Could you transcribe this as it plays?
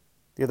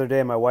The other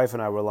day, my wife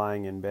and I were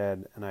lying in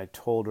bed, and I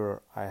told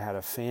her I had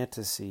a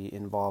fantasy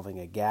involving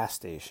a gas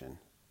station.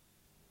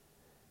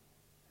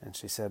 And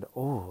she said,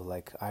 "Oh,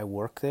 like I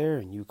work there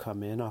and you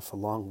come in off a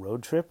long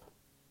road trip?"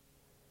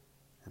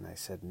 And I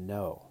said,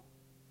 "No."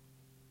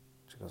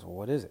 She goes, "Well,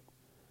 what is it?"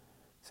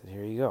 I said,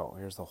 "Here you go.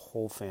 Here's the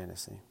whole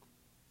fantasy.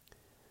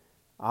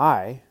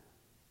 I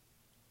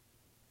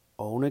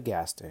own a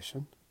gas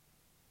station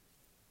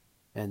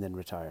and then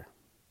retire."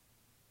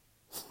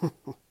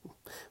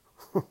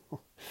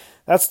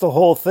 That's the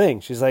whole thing.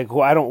 She's like,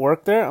 "Well, I don't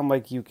work there." I'm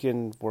like, "You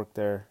can work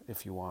there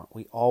if you want.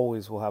 We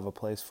always will have a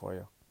place for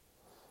you."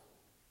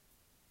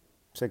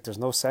 She's like, "There's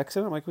no sex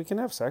in it?" I'm like, "We can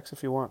have sex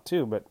if you want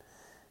to, but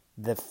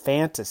the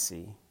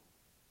fantasy,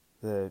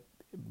 the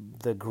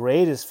the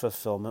greatest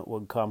fulfillment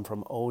would come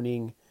from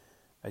owning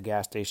a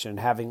gas station and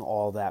having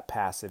all that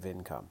passive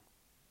income."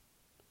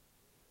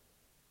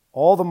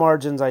 All the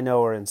margins I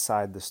know are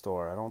inside the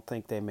store. I don't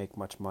think they make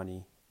much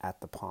money at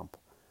the pump.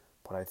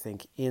 But I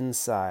think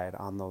inside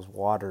on those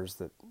waters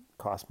that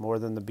cost more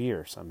than the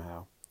beer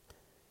somehow,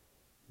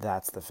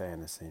 that's the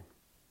fantasy.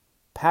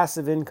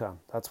 Passive income,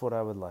 that's what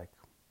I would like.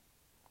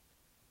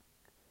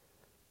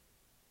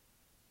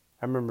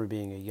 I remember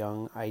being a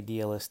young,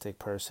 idealistic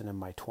person in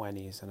my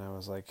 20s, and I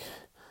was like,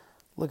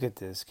 look at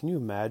this. Can you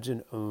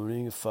imagine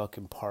owning a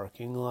fucking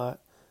parking lot?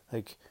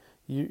 Like,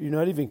 you're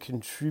not even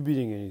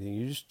contributing anything.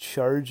 You're just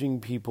charging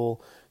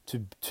people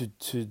to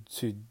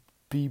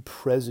be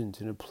present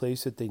in a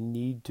place that they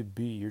need to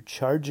be. You're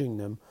charging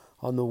them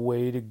on the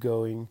way to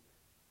going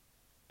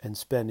and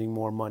spending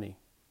more money.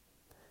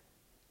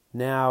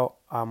 Now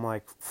I'm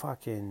like,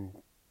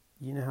 fucking,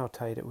 you know how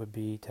tight it would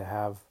be to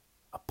have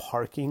a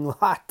parking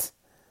lot?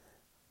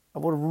 I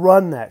would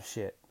run that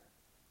shit.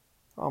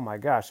 Oh my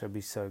gosh, that'd be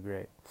so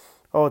great.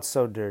 Oh, it's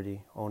so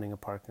dirty owning a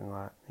parking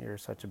lot. You're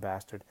such a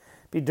bastard.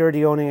 It'd be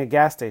dirty owning a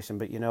gas station,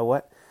 but you know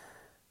what?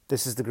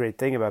 This is the great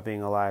thing about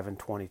being alive in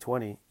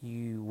 2020.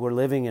 We're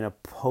living in a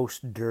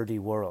post-dirty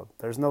world.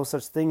 There's no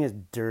such thing as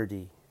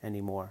dirty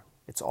anymore.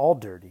 It's all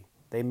dirty.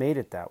 They made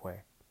it that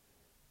way.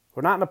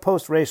 We're not in a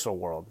post-racial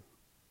world,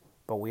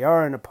 but we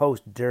are in a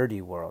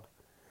post-dirty world.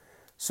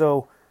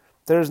 So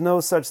there's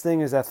no such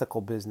thing as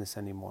ethical business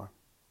anymore.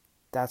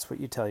 That's what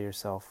you tell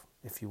yourself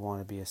if you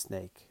want to be a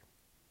snake.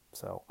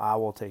 So I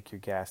will take your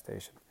gas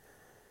station.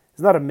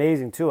 Isn't that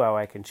amazing, too, how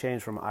I can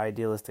change from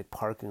idealistic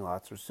parking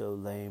lots are so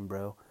lame,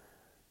 bro?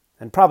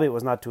 And probably it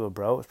was not to a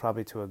bro. It was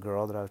probably to a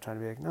girl that I was trying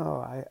to be like,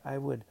 no, I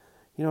would,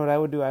 you know what I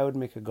would do? I would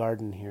make a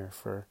garden here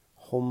for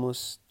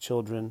homeless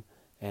children,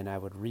 and I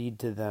would read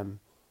to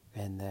them,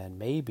 and then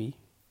maybe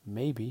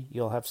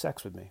you'll have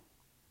sex with me.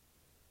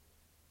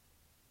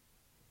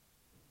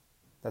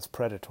 That's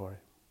predatory.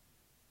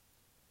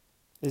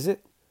 Is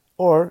it?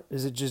 Or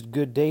is it just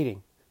good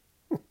dating?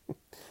 I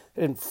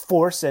didn't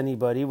force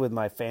anybody with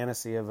my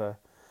fantasy of a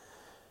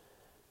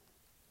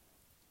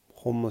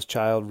homeless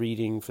child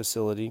reading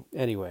facility.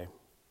 Anyway,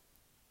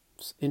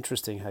 it's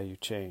interesting how you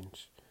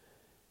change.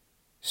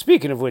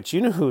 Speaking of which,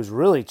 you know who's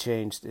really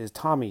changed is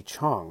Tommy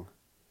Chong.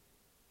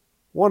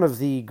 One of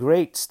the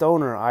great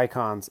stoner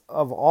icons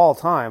of all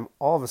time,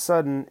 all of a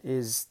sudden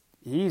he's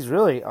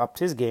really upped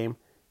his game.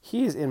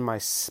 He's in my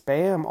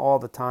spam all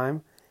the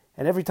time,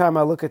 and every time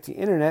I look at the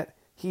internet,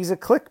 he's a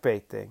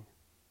clickbait thing.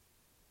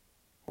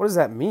 What does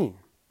that mean?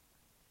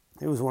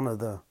 He was one of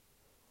the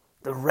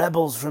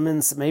rebels from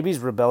inside. Maybe he's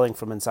rebelling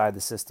from inside the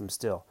system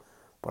still.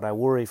 But I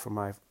worry for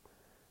my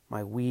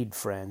weed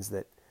friends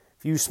that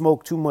if you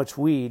smoke too much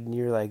weed and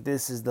you're like,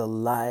 this is the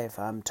life,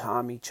 I'm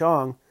Tommy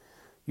Chong,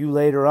 you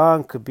later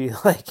on could be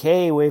like,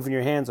 hey, waving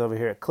your hands over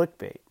here at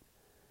clickbait.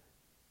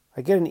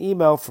 I get an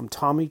email from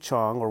Tommy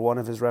Chong or one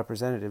of his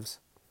representatives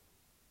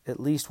at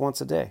least once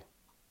a day.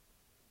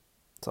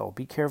 So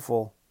be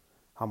careful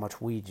how much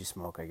weed you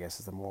smoke, I guess,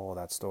 is the moral of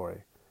that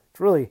story. It's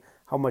really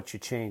how much you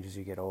change as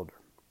you get older.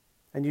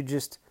 And you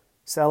just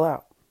sell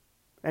out.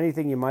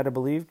 Anything you might have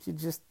believed, you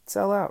just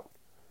sell out.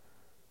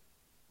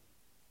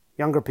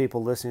 Younger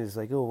people listening is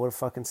like, oh, what a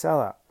fucking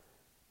sellout.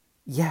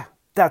 Yeah,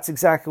 that's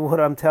exactly what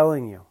I'm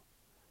telling you.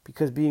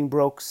 Because being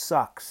broke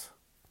sucks.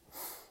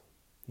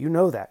 You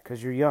know that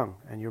because you're young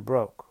and you're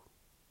broke.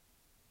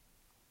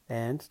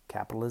 And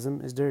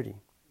capitalism is dirty.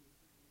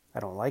 I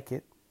don't like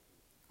it.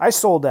 I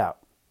sold out,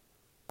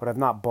 but I've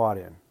not bought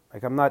in.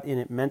 Like, I'm not in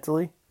it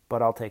mentally,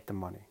 but I'll take the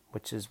money,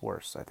 which is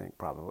worse, I think,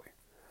 probably.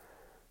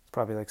 It's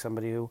probably like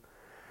somebody who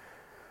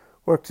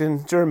worked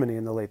in Germany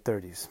in the late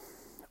 30s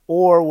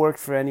or worked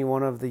for any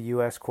one of the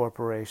U.S.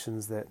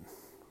 corporations that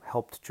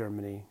helped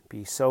Germany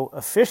be so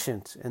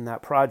efficient in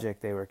that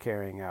project they were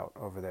carrying out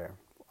over there.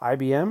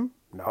 IBM?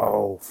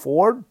 No.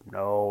 Ford?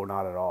 No,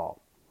 not at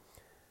all.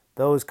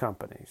 Those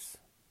companies.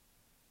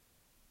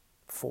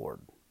 Ford,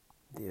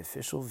 the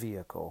official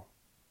vehicle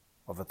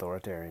of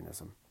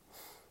authoritarianism.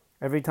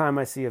 Every time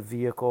I see a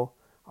vehicle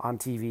on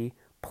TV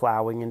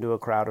plowing into a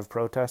crowd of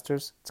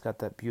protesters, it's got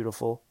that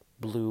beautiful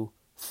blue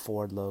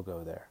Ford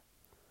logo there.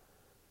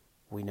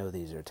 We know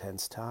these are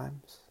tense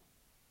times.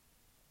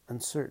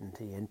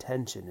 Uncertainty and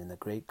tension in the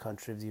great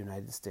country of the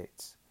United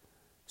States.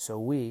 So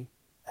we,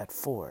 at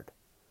Ford,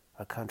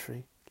 a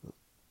country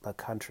a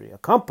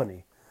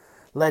company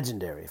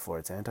legendary for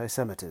its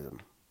anti-Semitism,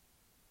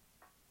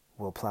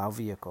 will plow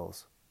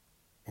vehicles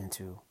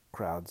into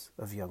crowds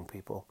of young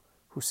people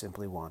who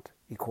simply want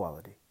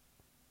equality.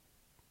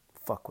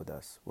 Fuck with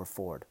us. We're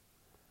Ford.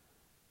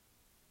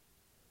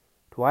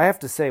 Do I have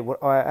to say,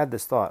 I had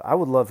this thought. I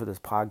would love for this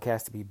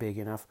podcast to be big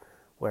enough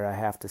where I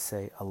have to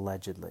say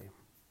allegedly.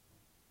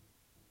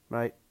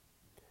 Right?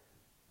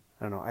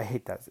 I don't know. I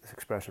hate that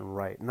expression,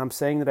 right. And I'm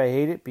saying that I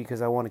hate it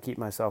because I want to keep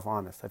myself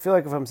honest. I feel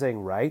like if I'm saying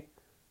right,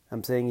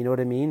 I'm saying, you know what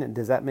I mean? And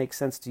does that make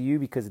sense to you?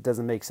 Because it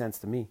doesn't make sense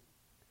to me.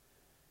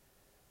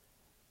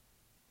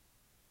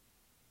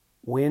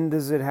 When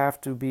does it have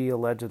to be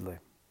allegedly?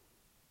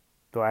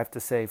 Do I have to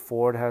say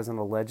Ford has an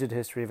alleged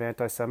history of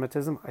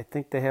anti-Semitism? I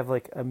think they have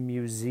like a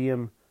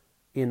museum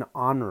in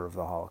honor of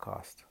the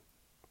Holocaust.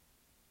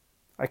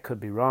 I could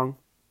be wrong,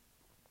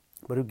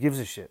 but who gives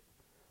a shit?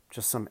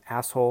 Just some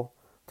asshole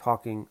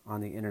talking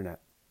on the internet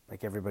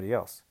like everybody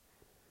else.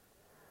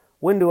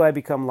 When do I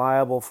become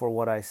liable for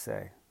what I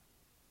say?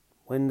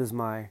 When does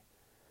my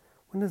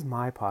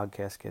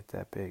podcast get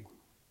that big?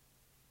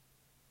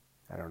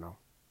 I don't know.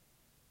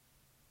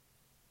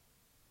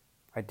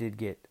 I did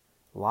get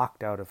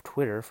locked out of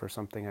Twitter for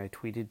something I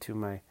tweeted to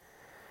my,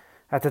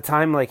 at the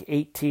time, like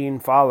 18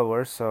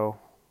 followers, so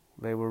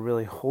they were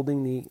really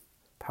holding the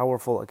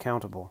powerful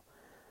accountable.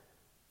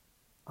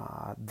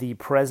 The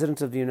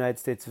President of the United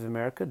States of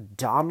America,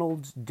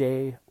 Donald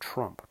J.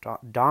 Trump,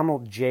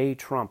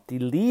 the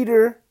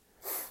leader,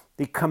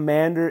 the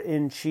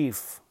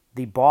commander-in-chief,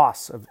 the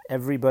boss of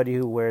everybody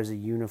who wears a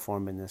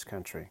uniform in this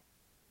country.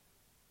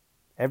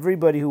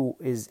 Everybody who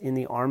is in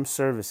the armed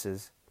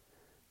services,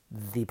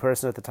 the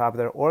person at the top of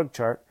their org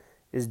chart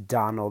is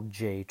Donald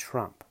J.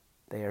 Trump.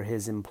 They are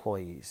his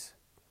employees.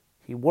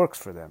 He works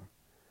for them.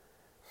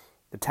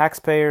 The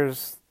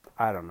taxpayers,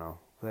 I don't know.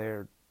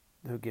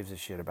 Who gives a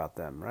shit about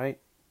them, right?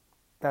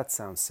 That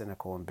sounds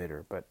cynical and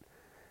bitter, but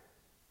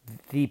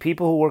the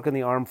people who work in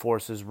the armed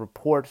forces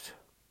report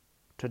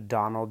to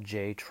Donald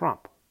J.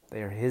 Trump.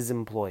 They are his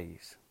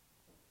employees.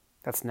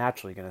 That's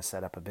naturally going to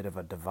set up a bit of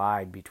a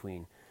divide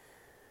between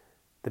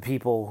the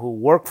people who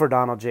work for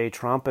Donald J.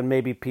 Trump and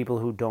maybe people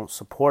who don't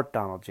support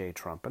Donald J.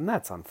 Trump, and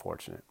that's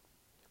unfortunate.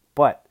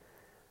 But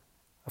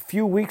a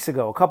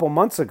couple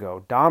months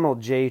ago,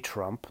 Donald J.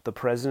 Trump, the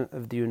President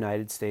of the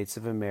United States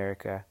of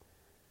America,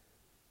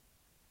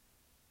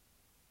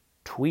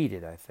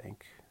 tweeted, I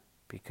think,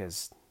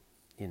 because,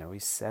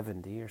 he's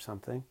 70 or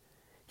something.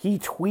 He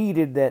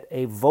tweeted that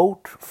a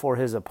vote for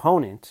his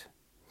opponent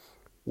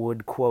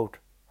would, quote,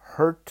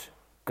 hurt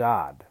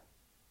God.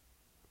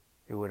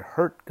 It would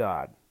hurt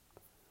God.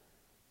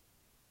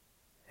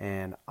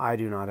 And I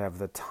do not have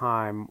the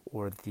time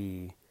or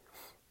the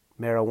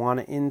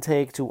marijuana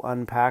intake to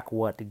unpack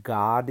what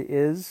God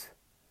is.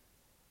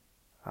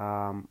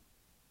 But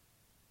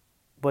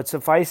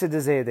suffice it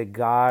to say that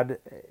God,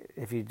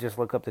 if you just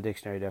look up the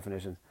dictionary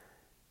definitions,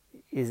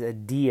 is a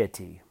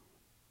deity.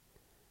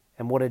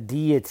 And what a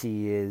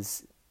deity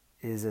is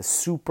a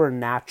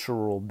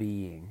supernatural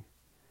being.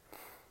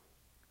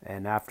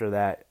 And after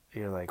that,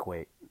 you're like,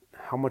 wait,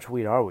 how much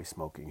weed are we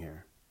smoking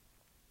here?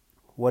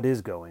 What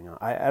is going on?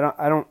 I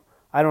don't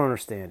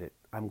understand it.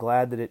 I'm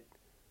glad that it.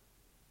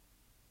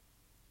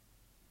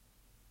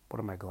 What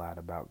am I glad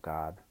about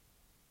God?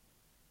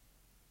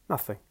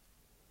 Nothing.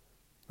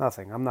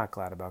 I'm not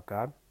glad about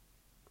God.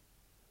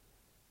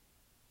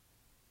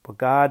 But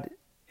God,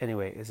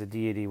 anyway, is a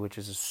deity, which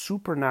is a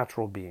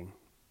supernatural being.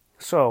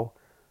 So,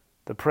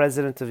 the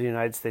President of the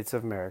United States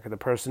of America, the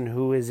person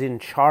who is in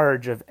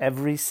charge of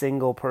every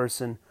single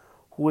person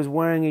who is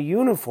wearing a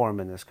uniform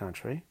in this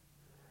country,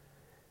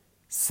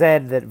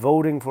 said that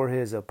voting for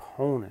his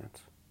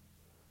opponent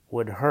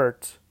would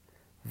hurt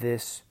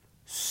this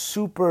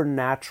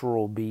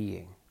supernatural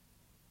being,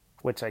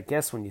 which I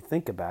guess when you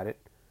think about it,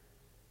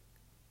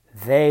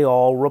 they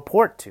all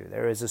report to.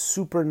 There is a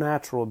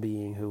supernatural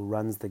being who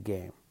runs the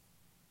game.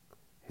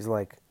 He's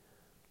like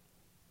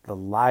the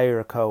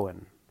Liar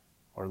Cohen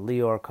or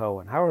Leor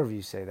Cohen, however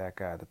you say that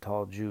guy, the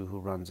tall Jew who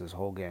runs his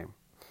whole game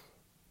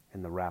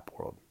in the rap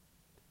world.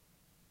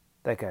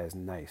 That guy is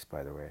nice,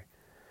 by the way.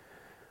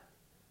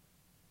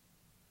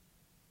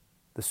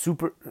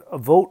 A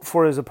vote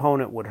for his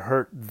opponent would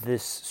hurt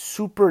this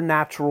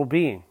supernatural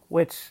being,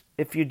 which,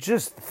 if you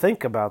just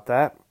think about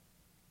that,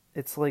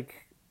 it's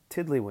like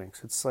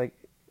tiddlywinks. It's like,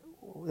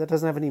 that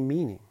doesn't have any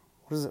meaning.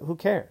 Who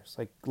cares?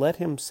 Like, let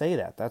him say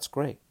that. That's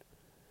great.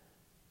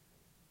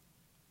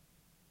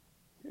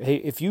 Hey,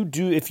 if you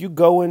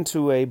go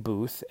into a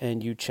booth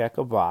and you check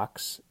a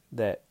box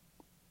that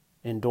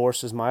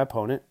endorses my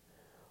opponent,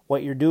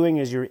 what you're doing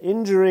is you're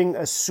injuring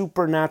a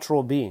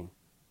supernatural being.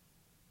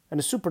 And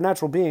a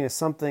supernatural being is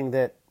something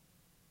that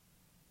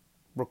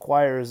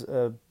requires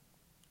a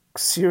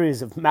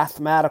series of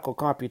mathematical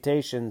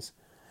computations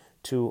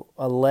to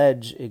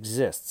allege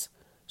exists.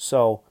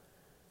 So,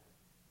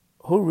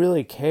 who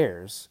really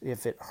cares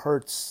if it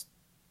hurts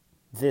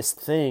this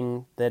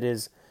thing that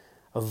is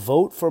a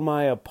vote for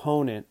my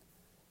opponent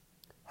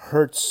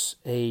hurts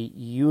a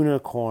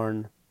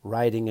unicorn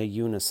riding a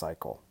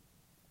unicycle?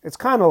 It's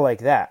kind of like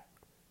that,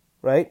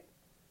 right?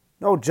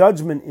 No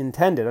judgment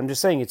intended. I'm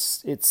just saying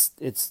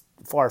it's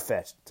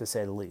far-fetched, to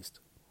say the least.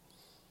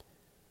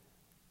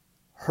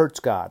 Hurts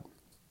God.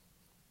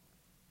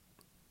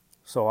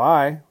 So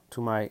I, to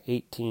my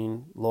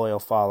 18 loyal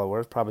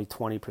followers, probably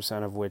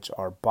 20% of which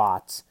are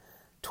bots,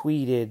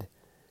 tweeted,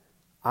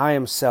 I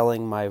am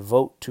selling my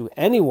vote to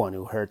anyone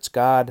who hurts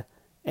God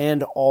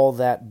and all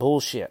that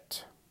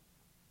bullshit.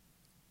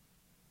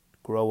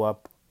 Grow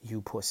up,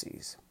 you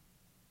pussies.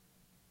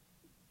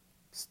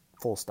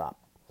 Full stop.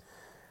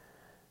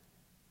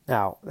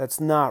 Now, that's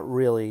not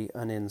really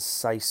an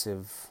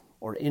incisive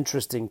or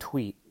interesting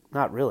tweet.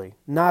 Not really.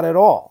 Not at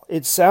all.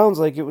 It sounds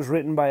like it was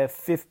written by a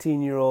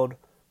 15-year-old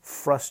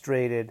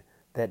frustrated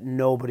that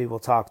nobody will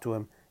talk to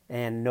him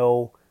and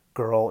no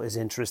girl is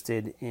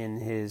interested in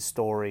his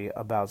story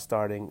about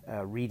starting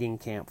a reading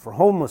camp for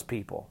homeless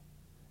people.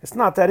 It's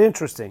not that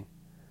interesting.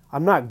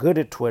 I'm not good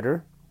at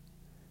Twitter.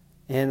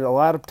 And a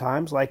lot of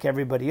times, like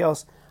everybody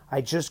else,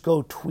 I just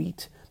go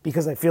tweet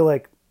because I feel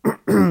like,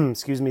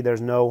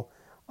 there's no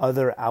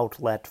other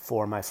outlet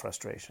for my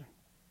frustration.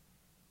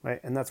 Right?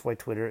 And that's why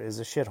Twitter is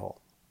a shithole.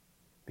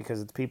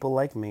 Because it's people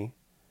like me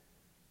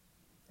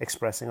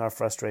expressing our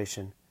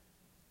frustration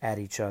at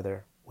each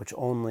other, which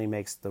only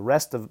makes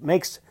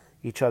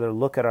each other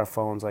look at our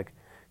phones like,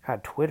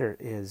 God, Twitter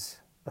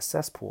is a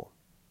cesspool.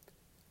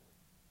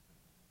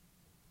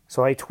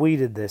 So I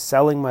tweeted this,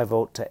 selling my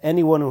vote to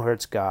anyone who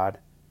hurts God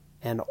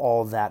and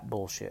all that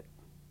bullshit.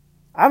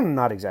 I'm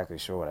not exactly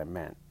sure what I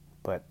meant,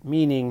 but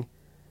meaning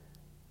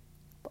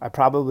I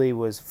probably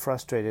was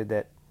frustrated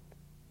that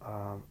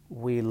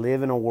we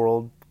live in a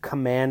world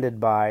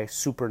commanded by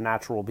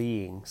supernatural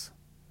beings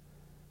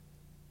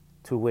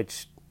to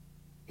which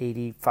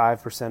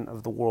 85%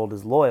 of the world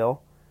is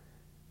loyal,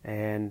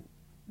 and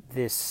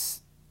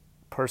this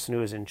person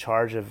who is in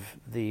charge of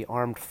the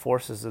armed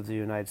forces of the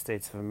United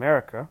States of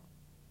America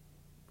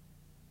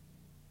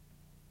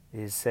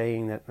is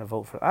saying that a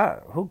vote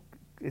for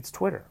it's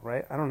Twitter,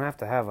 right? I don't have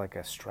to have like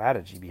a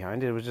strategy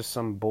behind it. It was just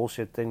some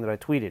bullshit thing that I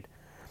tweeted.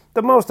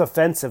 The most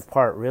offensive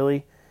part,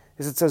 really,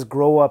 is it says,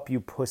 grow up,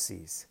 you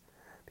pussies.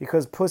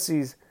 Because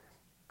pussies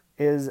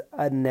is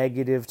a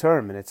negative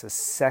term, and it's a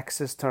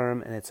sexist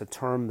term, and it's a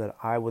term that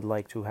I would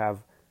like to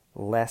have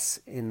less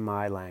in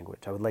my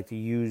language. I would like to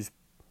use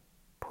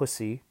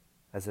pussy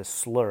as a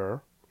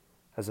slur,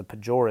 as a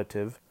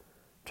pejorative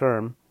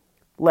term,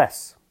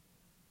 less.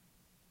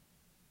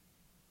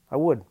 I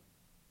would.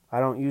 I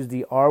don't use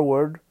the R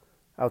word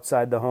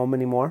outside the home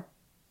anymore.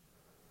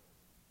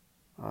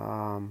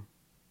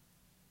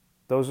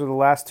 Those are the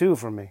last two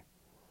for me.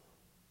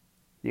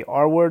 The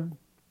R word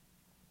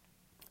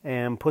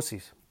and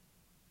pussies.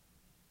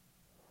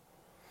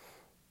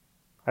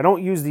 I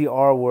don't use the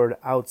R word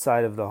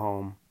outside of the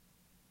home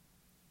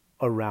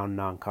around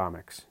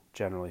non-comics,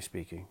 generally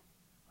speaking.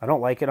 I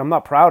don't like it. I'm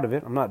not proud of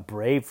it. I'm not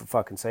brave for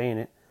fucking saying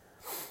it.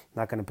 I'm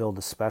not going to build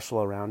a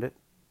special around it.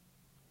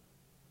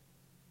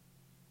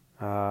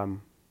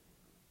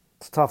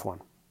 It's a tough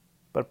one.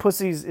 But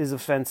pussies is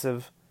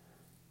offensive,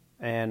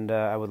 and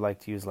I would like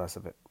to use less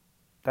of it.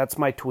 That's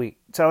my tweet.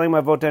 Selling my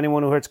vote to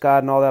anyone who hurts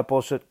God and all that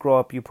bullshit. Grow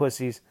up, you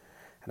pussies.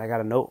 And I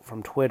got a note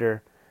from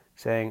Twitter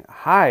saying,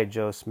 hi,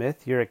 Joe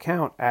Smith. Your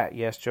account at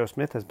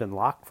YesJoeSmith has been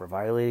locked for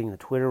violating the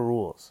Twitter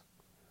rules.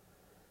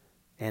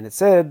 And it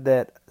said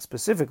that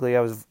specifically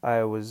I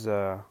was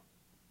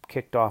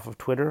kicked off of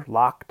Twitter,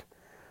 locked,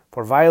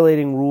 for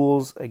violating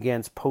rules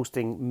against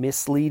posting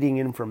misleading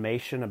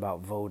information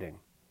about voting.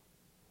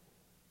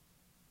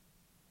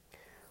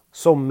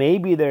 So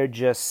maybe they're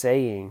just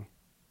saying,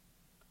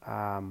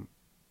 I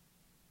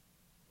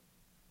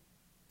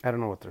don't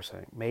know what they're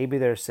saying. Maybe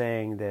they're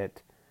saying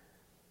that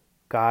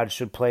God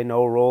should play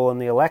no role in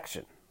the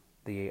election,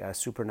 the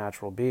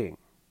supernatural being.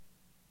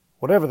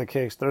 Whatever the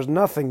case, there's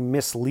nothing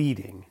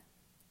misleading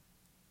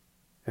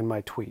in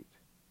my tweet.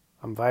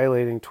 I'm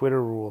violating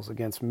Twitter rules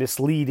against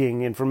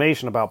misleading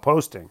information about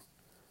posting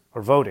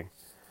or voting.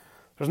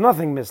 There's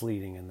nothing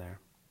misleading in there.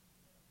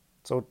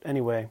 So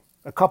anyway,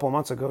 a couple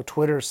months ago,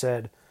 Twitter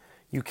said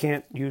you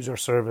can't use our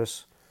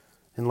service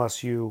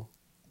unless you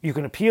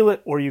can appeal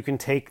it or you can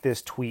take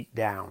this tweet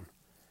down.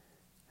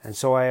 And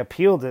so I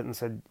appealed it and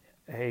said,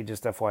 hey,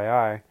 just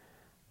FYI,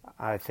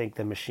 I think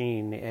the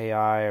machine, the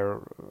AI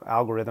or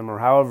algorithm or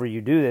however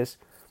you do this,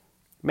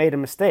 made a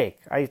mistake.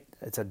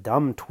 It's a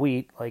dumb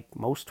tweet, like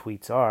most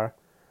tweets are,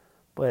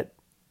 but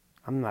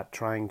I'm not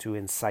trying to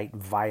incite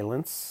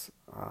violence.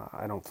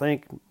 I don't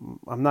think.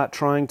 I'm not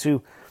trying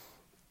to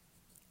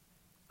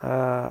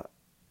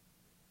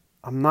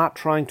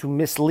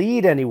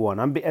mislead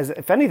anyone.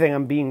 If anything,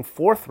 I'm being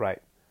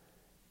forthright.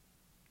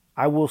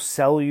 I will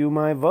sell you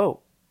my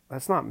vote.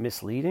 That's not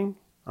misleading.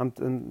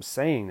 I'm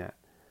saying that.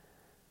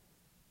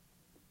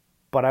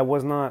 But I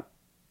was not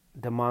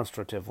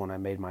demonstrative when I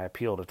made my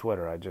appeal to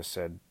Twitter. I just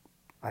said,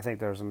 I think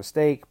there's a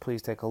mistake.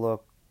 Please take a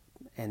look.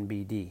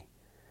 NBD.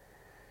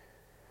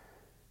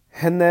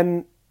 And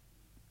then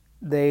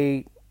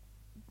they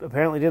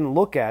apparently didn't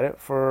look at it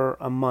for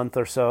a month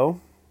or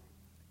so,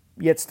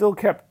 yet still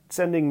kept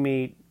sending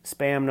me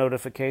spam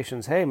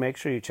notifications. Hey, make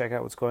sure you check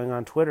out what's going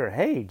on Twitter.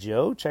 Hey,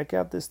 Joe, check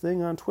out this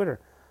thing on Twitter.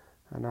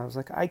 And I was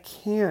like, I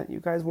can't. You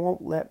guys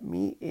won't let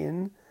me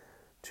in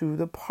to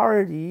the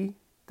party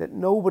that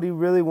nobody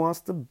really wants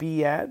to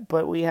be at,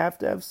 but we have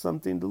to have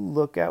something to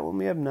look at when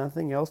we have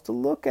nothing else to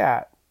look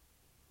at.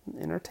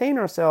 Entertain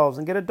ourselves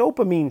and get a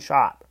dopamine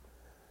shot.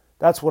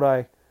 That's what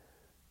I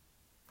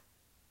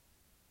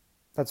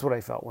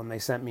felt when they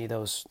sent me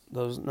those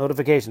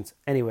notifications.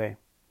 Anyway,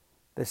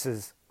 this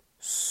is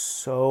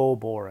so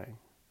boring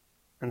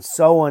and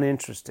so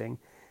uninteresting.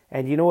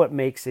 And you know what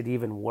makes it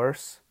even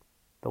worse?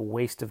 The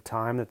waste of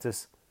time that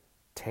this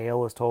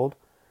tale is told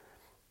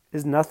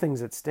is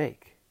nothing's at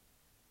stake.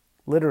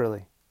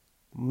 Literally.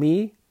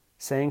 Me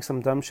saying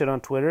some dumb shit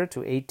on Twitter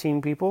to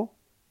 18 people,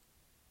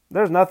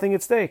 there's nothing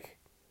at stake.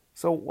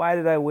 So why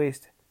did I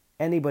waste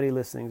anybody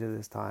listening to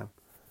this time?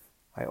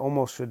 I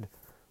almost should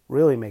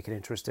really make it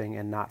interesting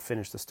and not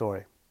finish the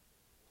story.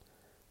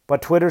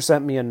 But Twitter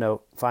sent me a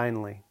note,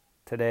 finally,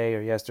 today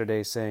or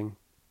yesterday, saying,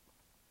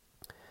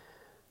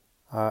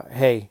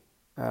 hey,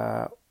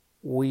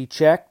 we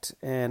checked,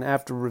 and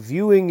after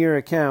reviewing your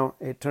account,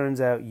 it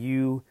turns out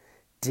you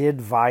did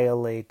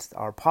violate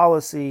our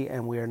policy,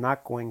 and we are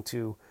not going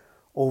to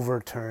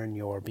overturn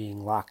your being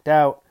locked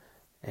out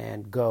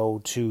and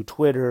go to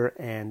Twitter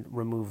and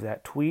remove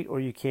that tweet, or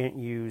you can't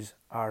use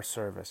our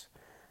service.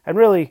 And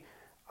really,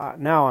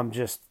 now I'm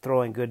just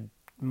throwing good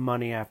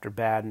money after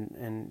bad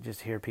and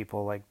just hear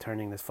people like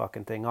turning this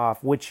fucking thing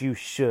off, which you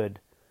should.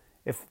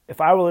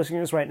 If I were listening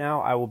to this right now,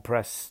 I would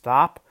press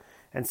stop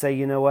and say,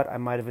 you know what, I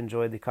might have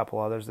enjoyed the couple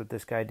others that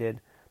this guy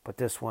did, but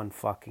this one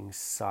fucking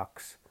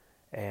sucks,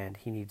 and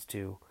he needs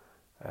to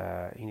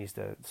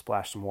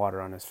splash some water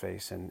on his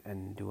face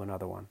and do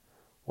another one.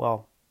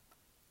 Well,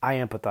 I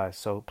empathize,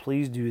 so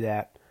please do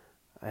that,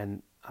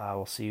 and I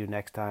will see you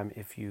next time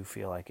if you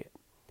feel like it.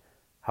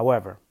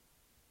 However,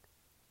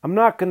 I'm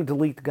not going to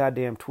delete the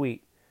goddamn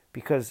tweet,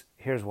 because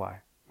here's why.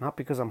 Not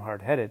because I'm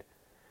hard-headed,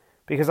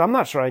 because I'm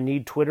not sure I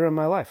need Twitter in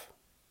my life.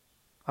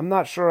 I'm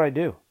not sure I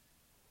do.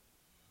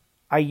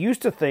 I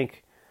used to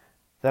think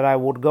that I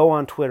would go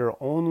on Twitter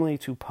only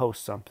to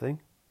post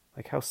something.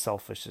 Like, how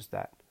selfish is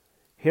that?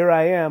 Here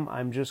I am,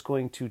 I'm just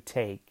going to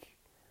take.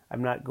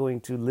 I'm not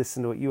going to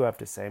listen to what you have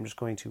to say. I'm just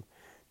going to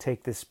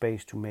take this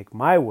space to make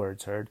my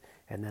words heard,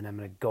 and then I'm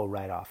going to go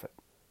right off it.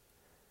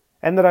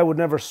 And that I would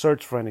never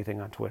search for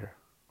anything on Twitter.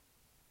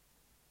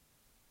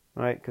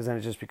 Right? Because then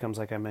it just becomes,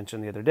 like I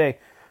mentioned the other day,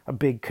 a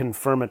big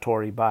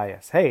confirmatory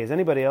bias. Hey, is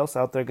anybody else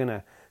out there going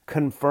to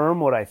confirm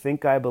what I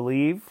think I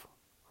believe?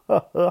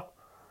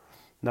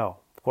 No,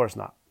 of course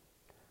not.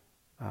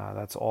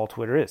 That's all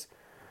Twitter is.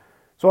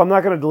 So I'm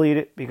not going to delete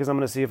it because I'm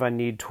going to see if I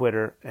need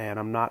Twitter, and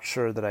I'm not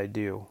sure that I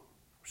do.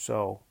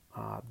 So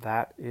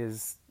that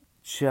is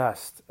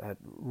just a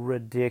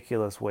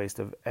ridiculous waste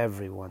of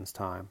everyone's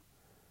time.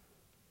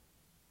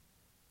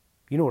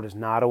 You know what is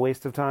not a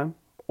waste of time?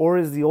 Or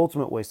is the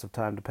ultimate waste of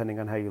time, depending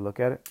on how you look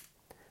at it?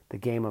 The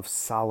game of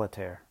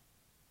solitaire.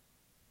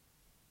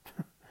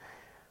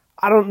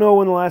 I don't know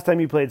when the last time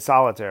you played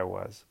solitaire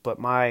was, but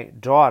my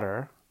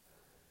daughter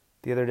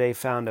the other day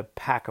found a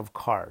pack of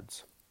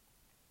cards.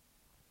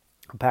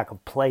 A pack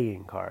of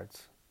playing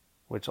cards,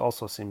 which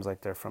also seems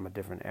like they're from a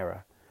different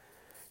era.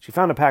 She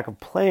found a pack of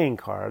playing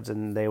cards,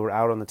 and they were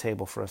out on the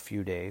table for a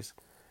few days.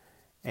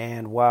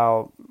 And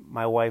while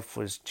my wife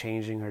was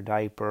changing her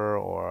diaper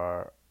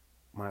or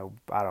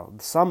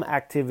some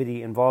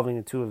activity involving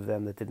the two of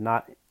them that did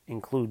not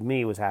include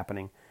me was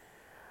happening,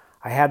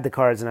 I had the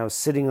cards and I was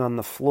sitting on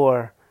the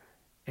floor,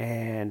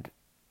 and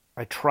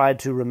I tried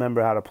to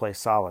remember how to play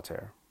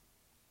solitaire,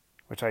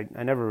 which I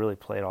never really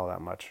played all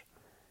that much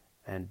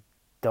and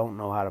don't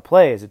know how to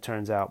play, as it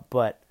turns out.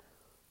 But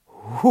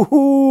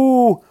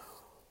who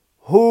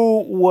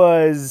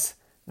was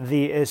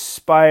the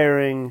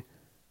aspiring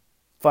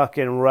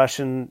fucking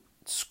Russian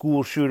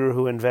school shooter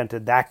who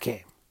invented that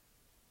game?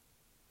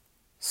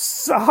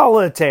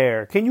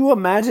 Solitaire. Can you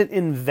imagine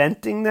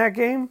inventing that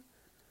game?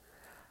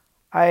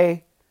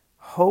 I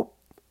hope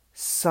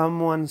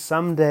someone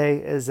someday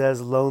is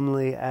as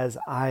lonely as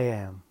I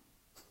am.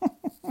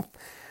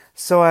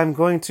 So I'm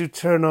going to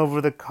turn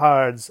over the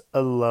cards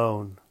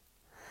alone.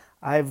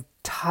 I'm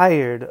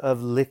tired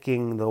of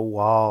licking the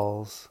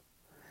walls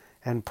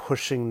and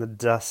pushing the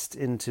dust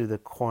into the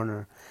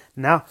corner.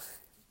 Now,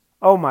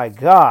 oh my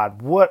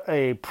God, what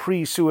a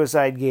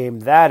pre-suicide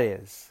game that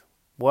is.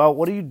 Well,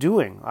 what are you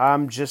doing?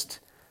 I'm just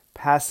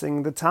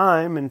passing the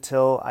time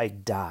until I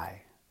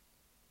die.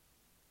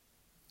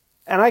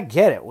 And I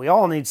get it. We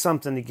all need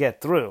something to get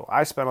through.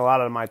 I spent a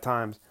lot of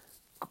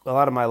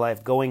my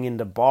life going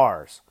into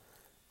bars,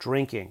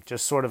 drinking,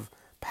 just sort of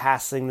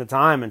passing the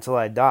time until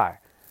I die.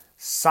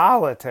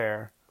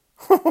 Solitaire.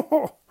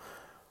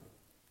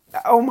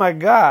 Oh my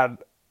God.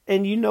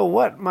 And you know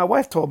what? My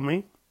wife told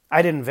me,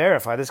 I didn't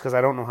verify this because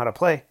I don't know how to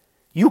play.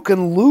 You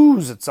can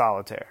lose at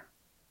solitaire.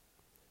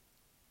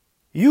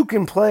 You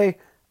can play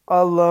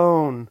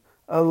alone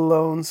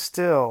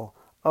still,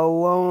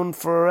 alone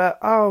forever.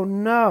 Oh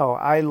no,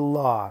 I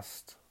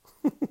lost.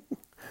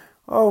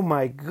 Oh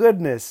my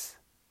goodness.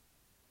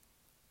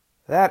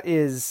 That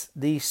is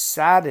the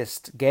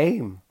saddest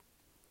game.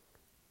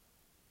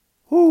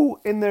 Who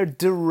in their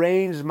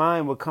deranged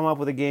mind would come up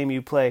with a game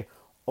you play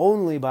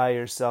only by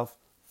yourself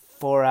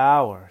for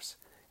hours?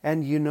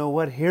 And you know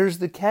what? Here's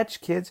the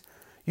catch, kids.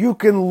 You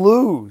can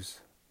lose.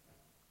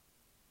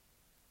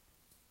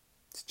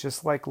 It's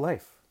just like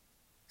life.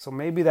 So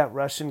maybe that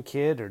Russian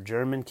kid or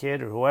German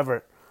kid or whoever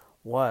it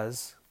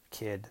was,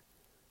 kid,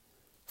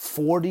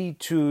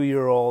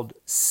 42-year-old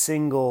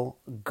single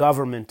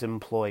government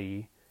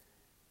employee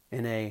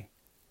in a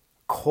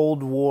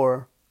Cold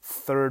War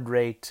third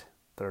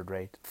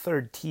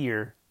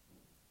tier,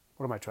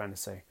 what am I trying to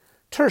say?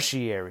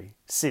 Tertiary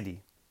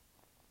city.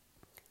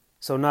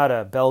 So not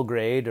a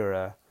Belgrade or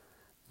a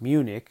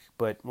Munich,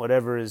 but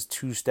whatever is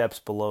 2 steps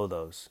below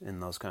those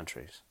in those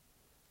countries.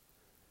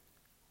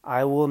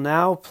 I will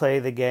now play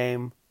the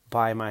game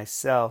by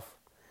myself,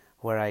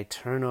 where I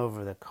turn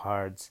over the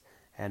cards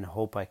and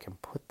hope I can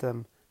put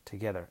them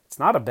together. It's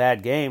not a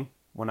bad game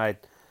when I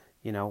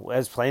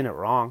was playing it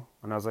wrong.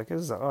 And I was like,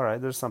 this is all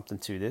right, there's something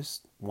to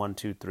this. 1,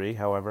 2, 3,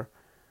 however.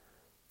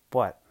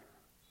 But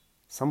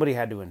somebody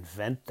had to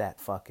invent that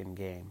fucking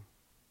game.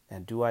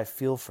 And do I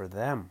feel for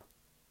them?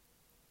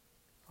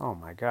 Oh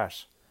my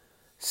gosh.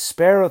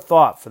 Spare a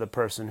thought for the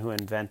person who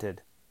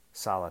invented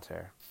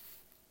solitaire.